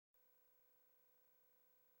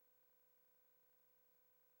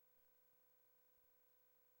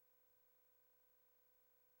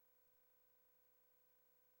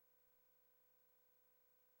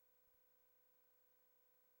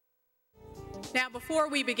Now, before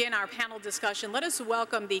we begin our panel discussion, let us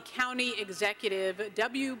welcome the County Executive,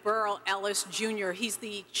 W. Burrell Ellis, Jr. He's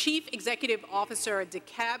the Chief Executive Officer at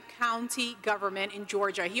DeKalb County Government in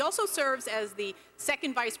Georgia. He also serves as the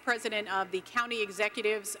Second Vice President of the County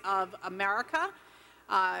Executives of America.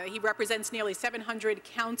 He represents nearly 700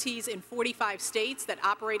 counties in 45 states that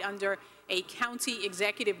operate under a county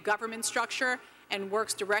executive government structure and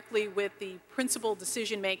works directly with the principal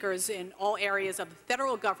decision makers in all areas of the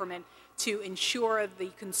federal government to ensure the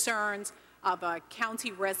concerns of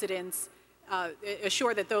county residents,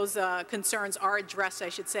 assure that those concerns are addressed, I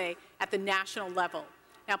should say, at the national level.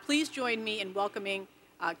 Now, please join me in welcoming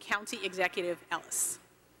County Executive Ellis.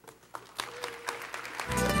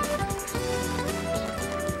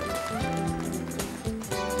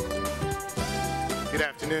 Good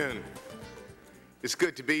afternoon. It's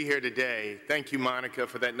good to be here today. Thank you, Monica,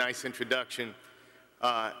 for that nice introduction.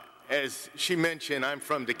 As she mentioned, I'm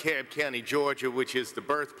from DeKalb County, Georgia, which is the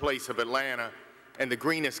birthplace of Atlanta and the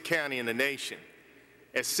greenest county in the nation.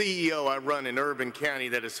 As CEO, I run an urban county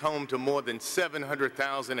that is home to more than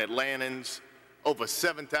 700,000 Atlantans, over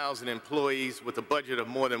 7,000 employees with a budget of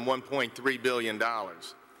more than $1.3 billion.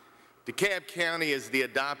 DeKalb County is the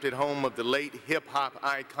adopted home of the late hip-hop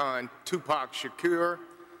icon Tupac Shakur,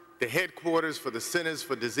 the headquarters for the Centers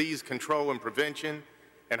for Disease Control and Prevention,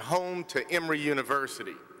 and home to Emory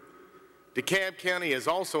University. DeKalb County is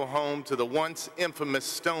also home to the once infamous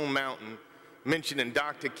Stone Mountain, mentioned in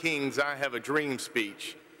Dr. King's I Have a Dream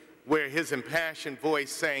speech, where his impassioned voice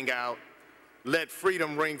sang out, "Let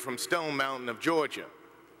freedom ring from Stone Mountain of Georgia."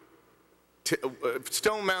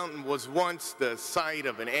 Stone Mountain was once the site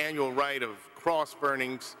of an annual rite of cross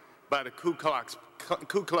burnings by the Ku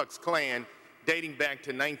Klux Klan dating back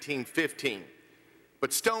to 1915.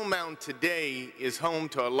 But Stone Mountain today is home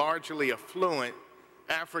to a largely affluent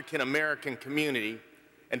African-American community,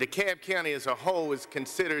 and DeKalb County as a whole is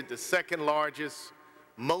considered the second largest,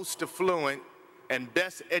 most affluent, and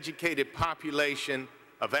best educated population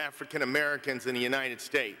of African-Americans in the United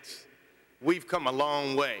States. We've come a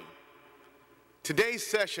long way. Today's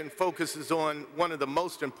session focuses on one of the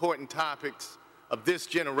most important topics of this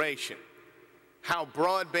generation: how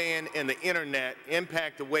broadband and the internet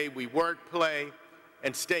impact the way we work, play,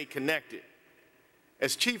 and stay connected.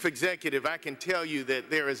 As Chief Executive, I can tell you that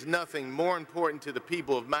there is nothing more important to the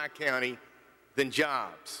people of my county than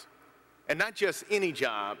jobs. And not just any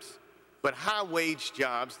jobs, but high-wage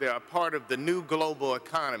jobs that are part of the new global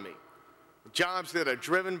economy. Jobs that are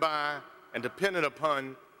driven by and dependent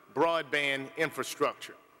upon broadband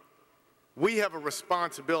infrastructure. We have a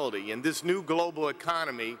responsibility in this new global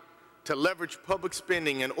economy to leverage public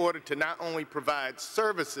spending in order to not only provide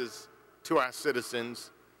services to our citizens,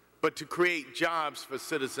 but to create jobs for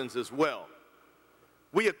citizens as well.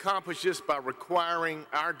 We accomplish this by requiring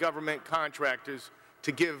our government contractors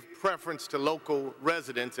to give preference to local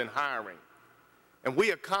residents in hiring. And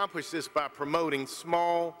we accomplish this by promoting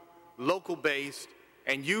small, local-based,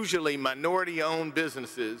 and usually minority-owned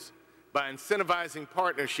businesses by incentivizing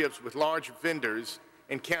partnerships with large vendors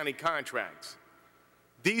and county contracts.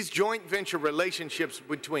 These joint venture relationships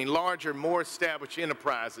between larger, more established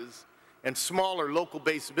enterprises and smaller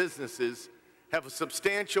local-based businesses have a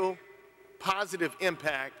substantial positive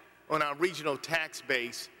impact on our regional tax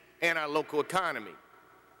base and our local economy.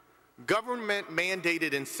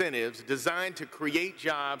 Government-mandated incentives designed to create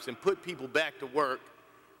jobs and put people back to work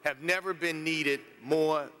have never been needed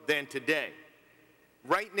more than today.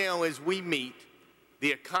 Right now, as we meet,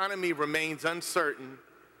 the economy remains uncertain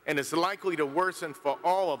and is likely to worsen for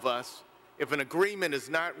all of us if an agreement is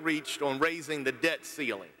not reached on raising the debt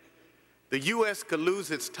ceiling. The U.S. could lose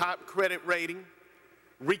its top credit rating,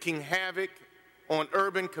 wreaking havoc on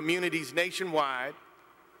urban communities nationwide,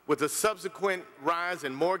 with a subsequent rise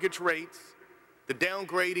in mortgage rates, the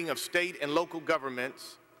downgrading of state and local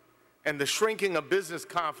governments, and the shrinking of business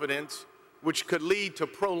confidence, which could lead to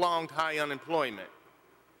prolonged high unemployment.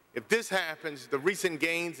 If this happens, the recent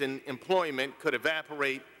gains in employment could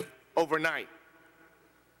evaporate overnight.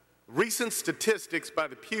 Recent statistics by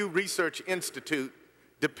the Pew Research Institute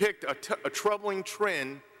depict a troubling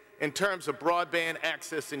trend in terms of broadband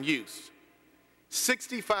access and use.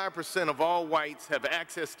 65% of all whites have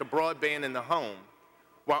access to broadband in the home,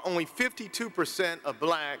 while only 52% of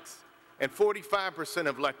blacks and 45%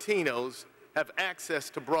 of Latinos have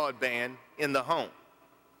access to broadband in the home.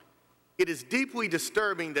 It is deeply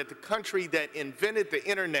disturbing that the country that invented the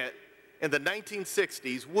internet in the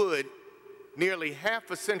 1960s would, nearly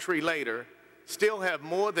half a century later, still have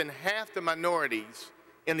more than half the minorities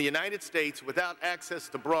in the United States without access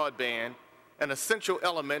to broadband, an essential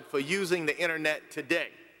element for using the internet today.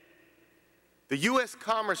 The U.S.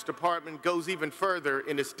 Commerce Department goes even further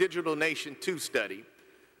in its Digital Nation 2 study,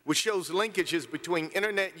 which shows linkages between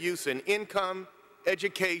internet use and income,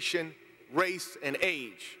 education, race, and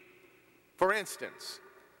age. For instance,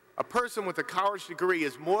 a person with a college degree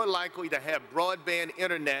is more likely to have broadband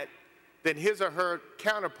internet than his or her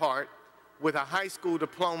counterpart with a high school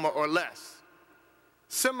diploma or less.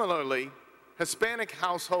 Similarly, Hispanic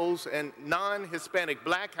households and non-Hispanic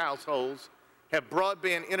Black households have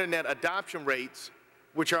broadband internet adoption rates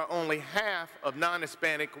which are only half of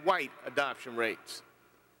non-Hispanic white adoption rates.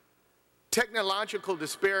 Technological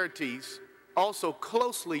disparities also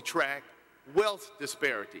closely track wealth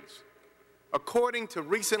disparities. According to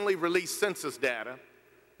recently released census data,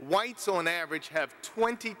 whites on average have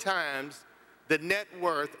 20 times the net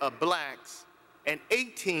worth of blacks and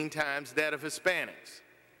 18 times that of Hispanics.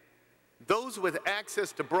 Those with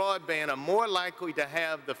access to broadband are more likely to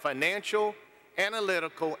have the financial,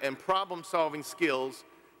 analytical, and problem-solving skills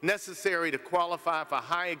necessary to qualify for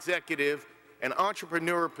high executive and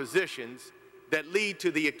entrepreneur positions that lead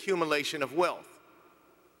to the accumulation of wealth.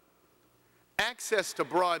 Access to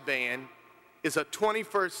broadband is a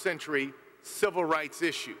 21st century civil rights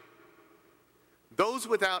issue. Those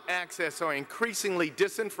without access are increasingly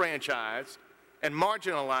disenfranchised and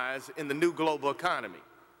marginalized in the new global economy.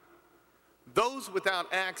 Those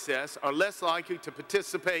without access are less likely to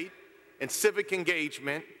participate in civic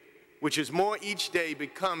engagement, which is more each day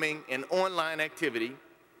becoming an online activity,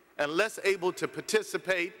 and less able to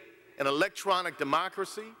participate in electronic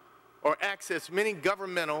democracy or access many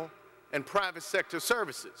governmental and private sector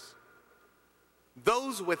services.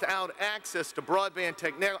 Those without access to broadband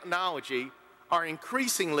technology are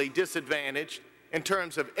increasingly disadvantaged in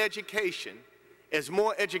terms of education as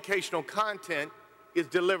more educational content is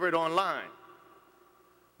delivered online.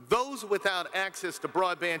 Those without access to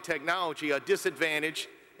broadband technology are disadvantaged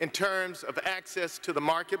in terms of access to the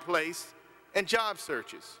marketplace and job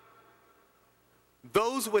searches.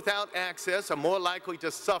 Those without access are more likely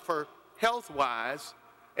to suffer health-wise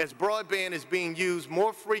as broadband is being used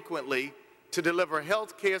more frequently to deliver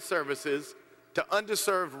health care services to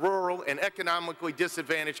underserved rural and economically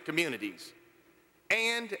disadvantaged communities.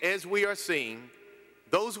 And as we are seeing,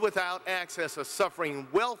 those without access are suffering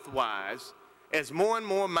wealth-wise as more and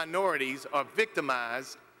more minorities are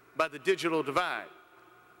victimized by the digital divide.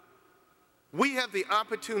 We have the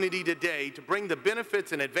opportunity today to bring the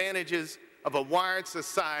benefits and advantages of a wired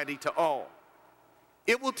society to all.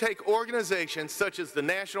 It will take organizations such as the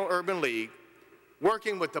National Urban League,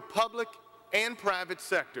 working with the public and private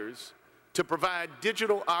sectors to provide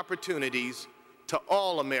digital opportunities to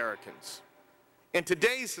all Americans. In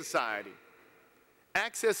today's society,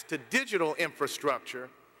 access to digital infrastructure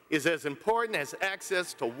is as important as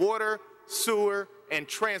access to water, sewer, and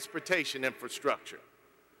transportation infrastructure.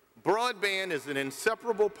 Broadband is an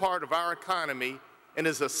inseparable part of our economy and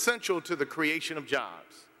is essential to the creation of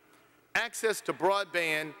jobs. Access to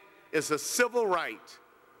broadband is a civil right,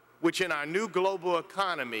 which in our new global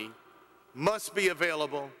economy must be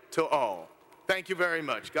available to all. Thank you very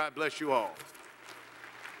much. God bless you all.